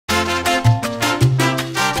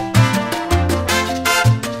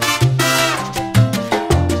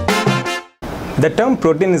The term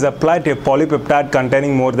protein is applied to a polypeptide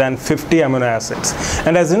containing more than 50 amino acids.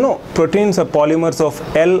 And as you know, proteins are polymers of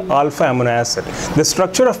L-alpha amino acid. The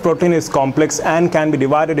structure of protein is complex and can be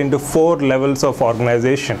divided into 4 levels of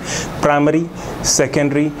organization: primary,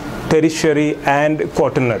 secondary, tertiary, and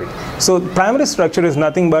quaternary. So primary structure is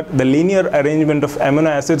nothing but the linear arrangement of amino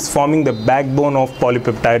acids forming the backbone of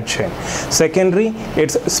polypeptide chain. Secondary,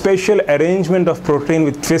 it's spatial arrangement of protein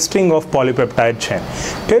with twisting of polypeptide chain.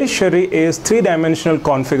 Tertiary is 3-dimensional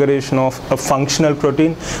configuration of a functional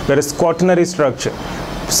protein, whereas quaternary structure.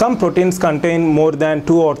 Some proteins contain more than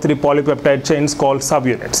 2 or 3 polypeptide chains called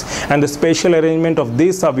subunits, and the spatial arrangement of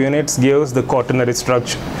these subunits gives the quaternary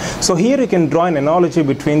structure. So here you can draw an analogy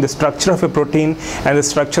between the structure of a protein and the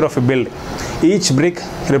structure of a building. Each brick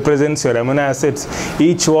represents your amino acids,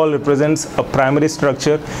 each wall represents a primary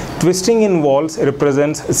structure, twisting in walls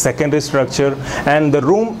represents a secondary structure, and the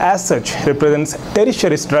room as such represents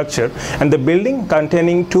tertiary structure, and the building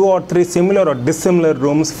containing 2 or 3 similar or dissimilar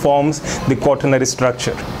rooms forms the quaternary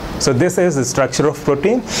structure. So this is the structure of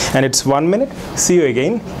protein, and it's 1 minute. See you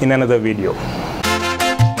again in another video.